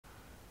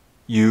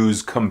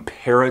use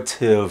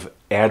comparative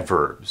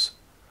adverbs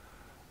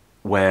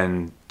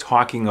when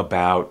talking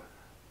about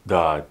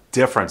the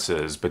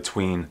differences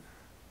between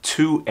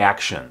two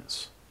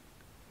actions.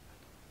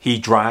 He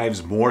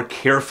drives more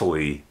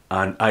carefully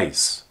on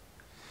ice.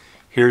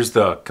 Here's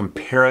the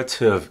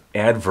comparative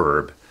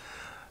adverb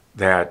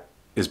that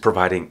is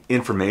providing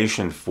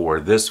information for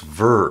this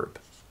verb.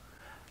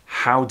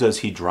 How does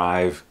he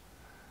drive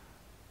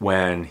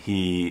when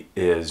he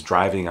is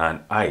driving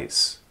on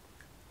ice?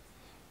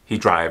 He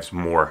drives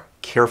more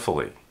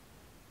carefully.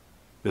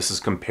 This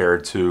is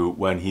compared to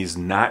when he's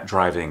not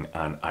driving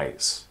on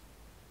ice.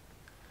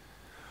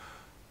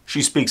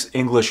 She speaks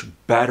English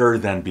better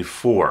than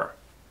before.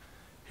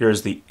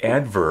 Here's the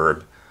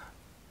adverb.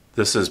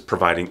 This is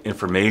providing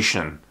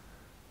information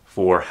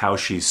for how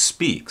she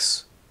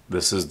speaks.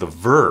 This is the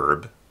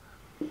verb.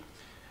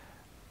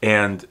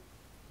 And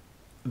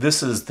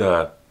this is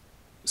the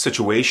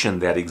situation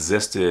that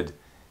existed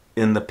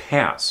in the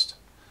past.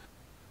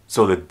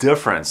 So the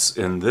difference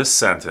in this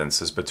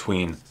sentence is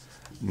between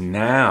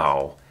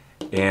now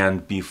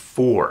and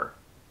before.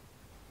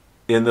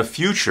 In the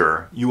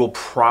future, you will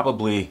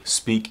probably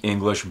speak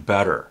English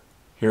better.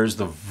 Here's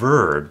the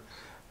verb.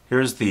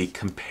 Here's the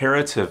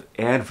comparative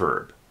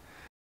adverb.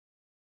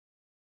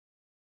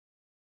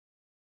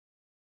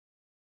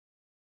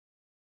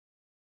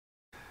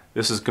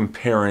 This is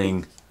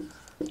comparing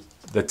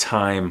the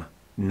time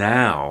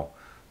now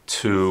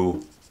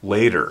to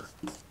later,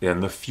 in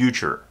the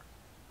future.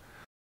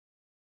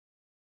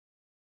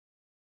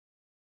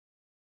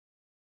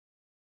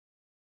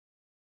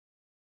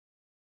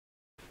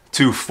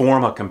 To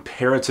form a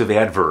comparative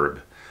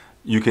adverb,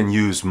 you can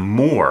use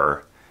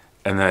more,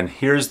 and then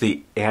here's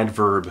the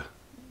adverb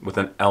with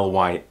an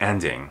ly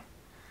ending,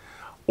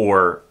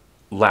 or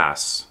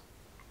less,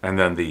 and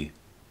then the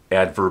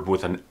adverb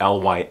with an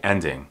ly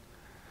ending.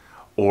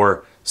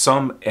 Or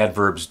some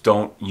adverbs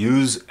don't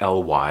use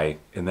ly.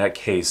 In that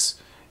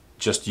case,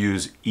 just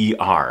use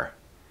er.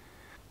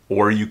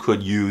 Or you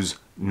could use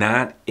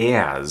not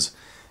as,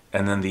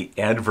 and then the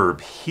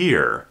adverb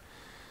here,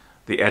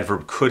 the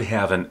adverb could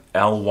have an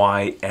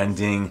ly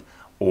ending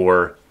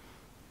or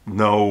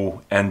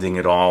no ending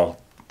at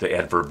all. The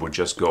adverb would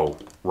just go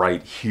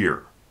right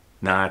here.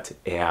 Not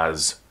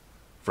as,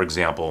 for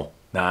example,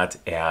 not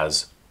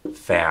as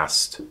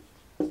fast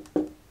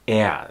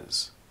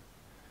as.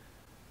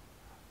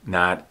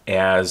 Not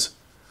as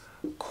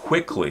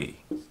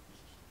quickly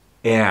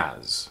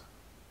as.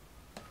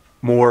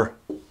 More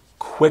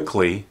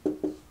quickly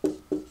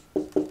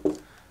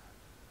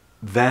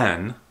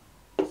than.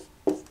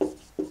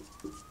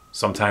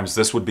 Sometimes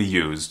this would be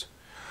used.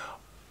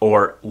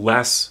 Or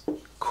less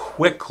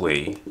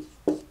quickly,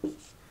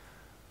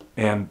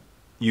 and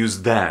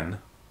use then.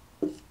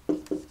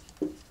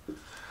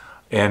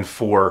 And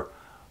for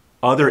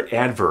other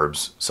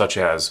adverbs such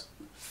as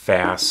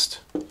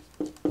fast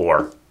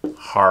or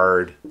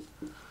hard,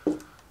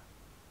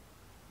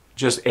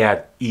 just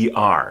add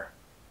er.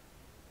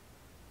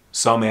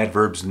 Some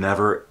adverbs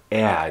never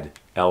add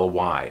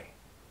ly.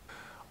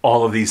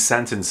 All of these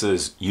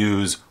sentences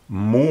use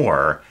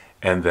more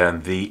and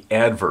then the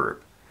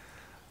adverb.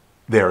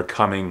 They're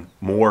coming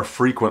more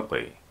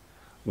frequently.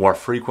 More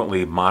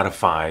frequently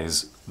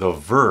modifies the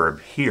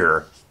verb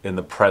here in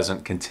the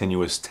present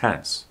continuous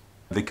tense.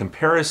 The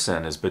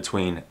comparison is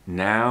between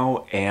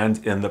now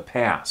and in the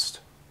past.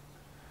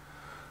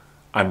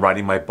 I'm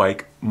riding my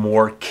bike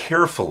more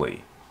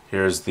carefully.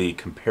 Here's the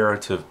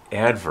comparative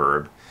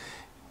adverb.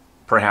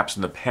 Perhaps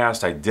in the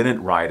past I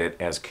didn't ride it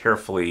as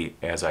carefully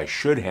as I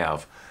should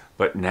have,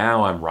 but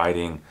now I'm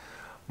riding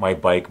my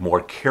bike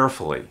more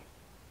carefully.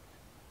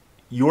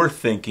 You're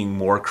thinking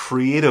more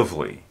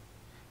creatively.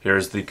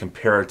 Here's the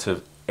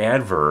comparative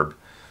adverb.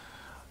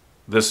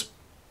 This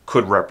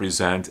could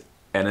represent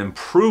an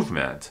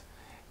improvement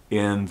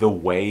in the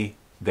way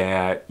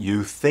that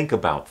you think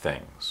about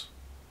things.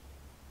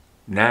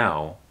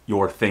 Now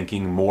you're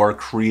thinking more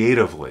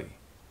creatively.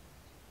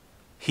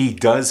 He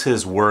does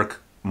his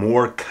work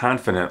more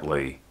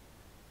confidently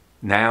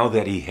now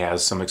that he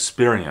has some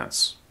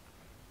experience.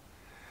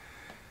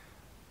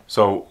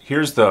 So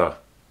here's the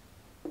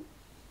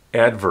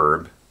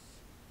adverb.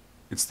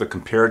 It's the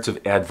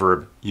comparative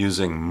adverb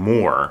using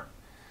more,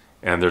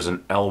 and there's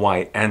an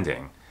ly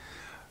ending.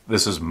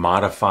 This is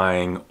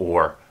modifying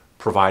or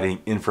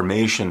providing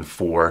information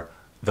for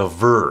the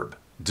verb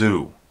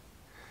do.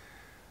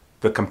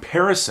 The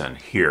comparison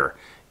here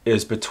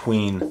is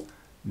between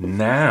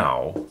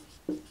now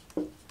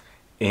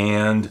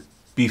and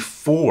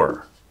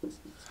before.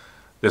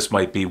 This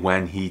might be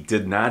when he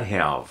did not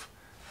have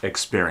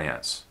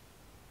experience.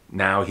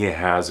 Now he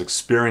has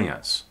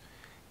experience.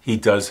 He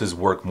does his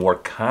work more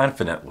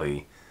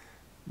confidently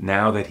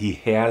now that he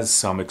has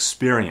some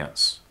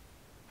experience.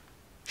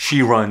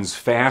 She runs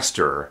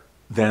faster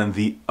than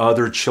the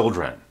other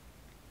children.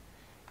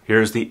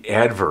 Here's the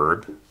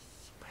adverb,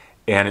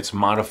 and it's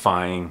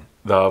modifying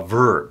the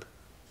verb.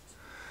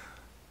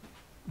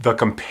 The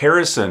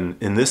comparison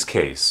in this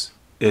case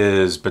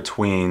is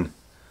between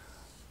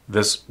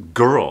this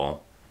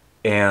girl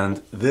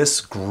and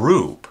this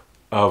group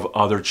of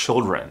other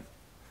children.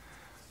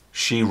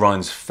 She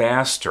runs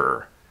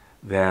faster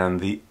than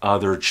the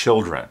other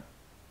children.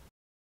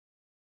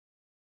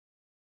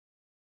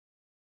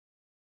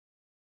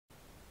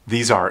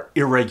 These are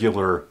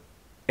irregular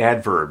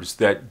adverbs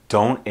that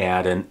don't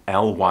add an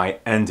ly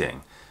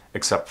ending,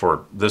 except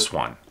for this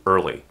one,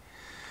 early.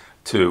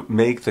 To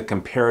make the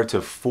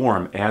comparative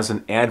form as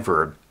an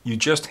adverb, you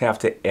just have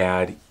to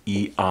add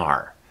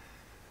er.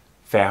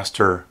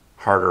 Faster,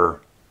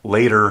 harder,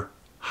 later,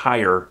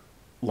 higher,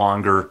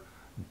 longer,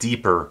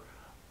 deeper,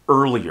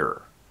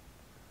 earlier.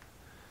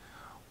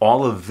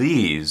 All of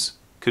these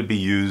could be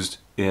used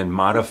in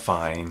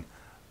modifying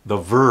the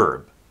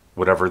verb,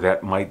 whatever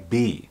that might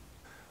be.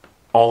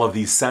 All of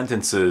these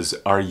sentences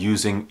are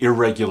using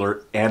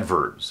irregular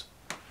adverbs.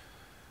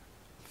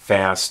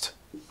 Fast,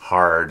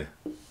 hard,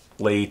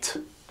 late,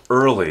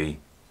 early,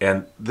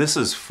 and this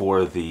is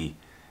for the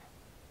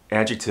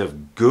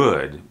adjective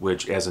good,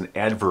 which as an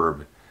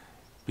adverb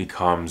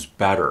becomes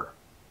better.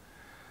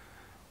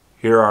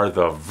 Here are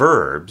the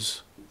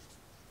verbs,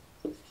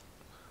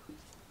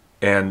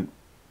 and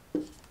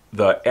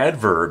the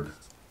adverb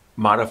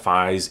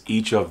modifies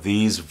each of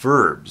these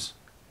verbs,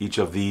 each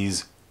of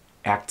these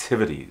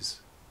activities.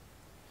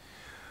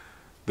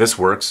 This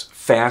works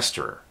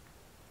faster.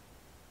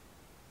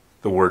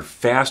 The word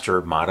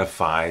faster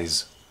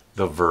modifies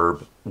the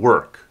verb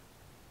work.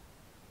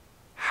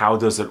 How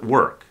does it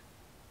work?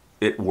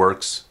 It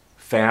works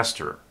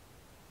faster.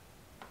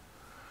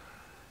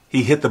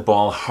 He hit the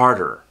ball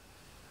harder.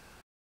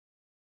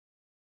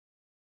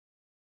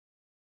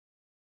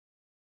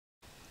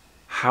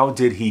 How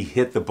did he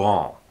hit the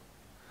ball?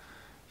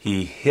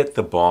 He hit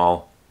the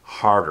ball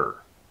harder.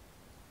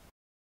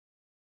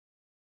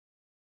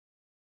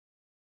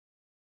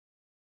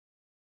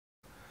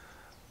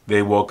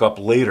 They woke up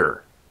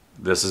later.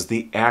 This is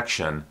the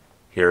action.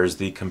 Here's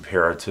the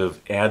comparative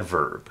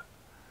adverb.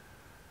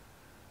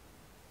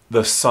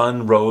 The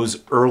sun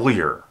rose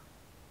earlier.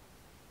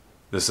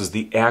 This is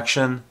the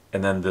action,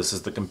 and then this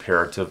is the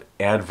comparative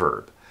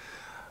adverb.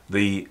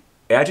 The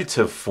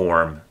adjective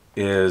form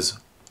is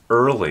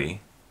early,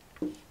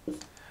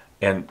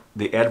 and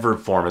the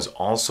adverb form is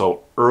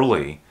also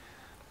early,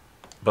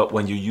 but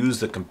when you use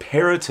the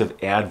comparative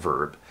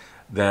adverb,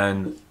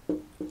 then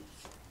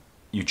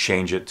you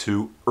change it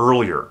to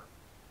earlier.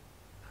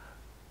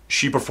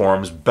 She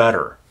performs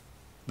better.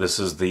 This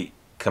is the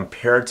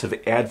comparative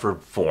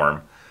adverb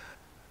form.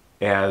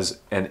 As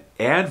an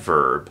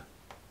adverb,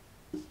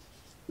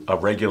 a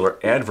regular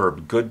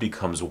adverb, good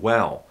becomes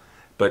well.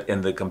 But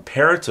in the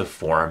comparative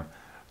form,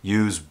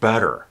 use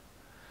better.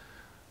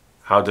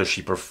 How does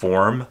she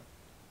perform?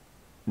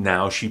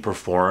 Now she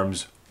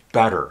performs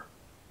better.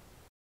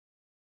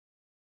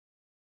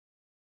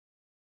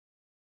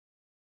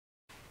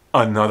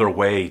 Another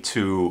way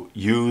to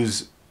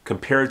use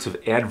comparative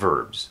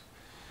adverbs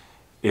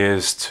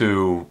is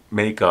to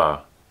make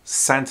a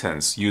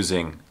sentence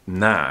using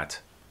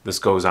not. This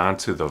goes on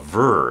to the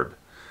verb,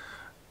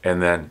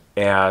 and then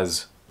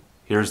as,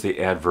 here's the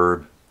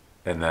adverb,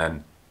 and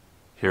then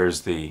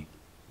here's the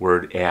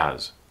word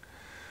as.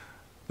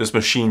 This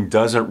machine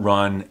doesn't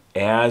run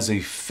as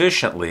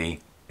efficiently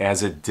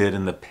as it did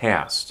in the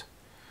past.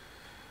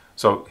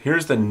 So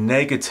here's the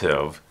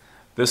negative.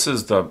 This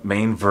is the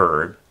main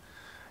verb.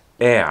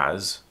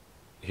 As,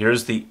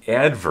 here's the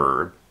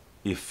adverb,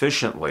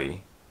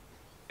 efficiently,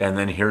 and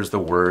then here's the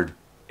word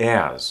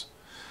as.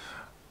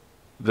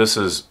 This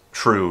is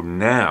true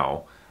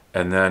now,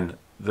 and then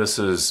this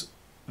is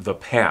the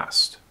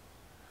past.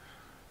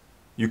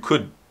 You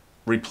could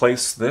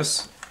replace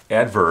this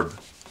adverb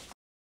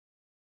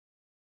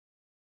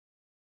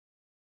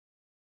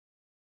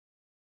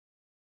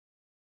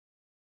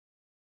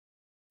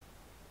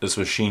this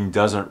machine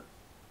doesn't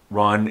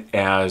run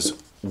as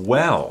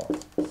well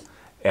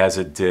as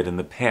it did in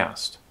the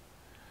past.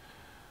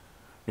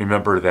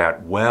 Remember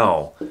that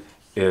well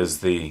is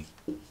the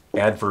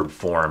adverb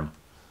form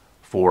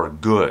for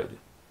good.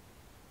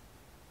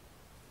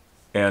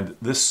 And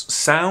this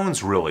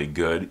sounds really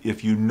good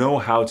if you know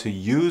how to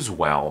use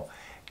well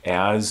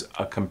as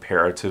a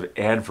comparative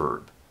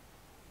adverb.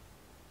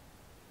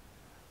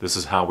 This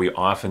is how we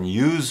often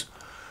use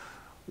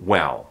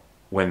well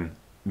when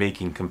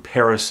making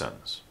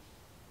comparisons.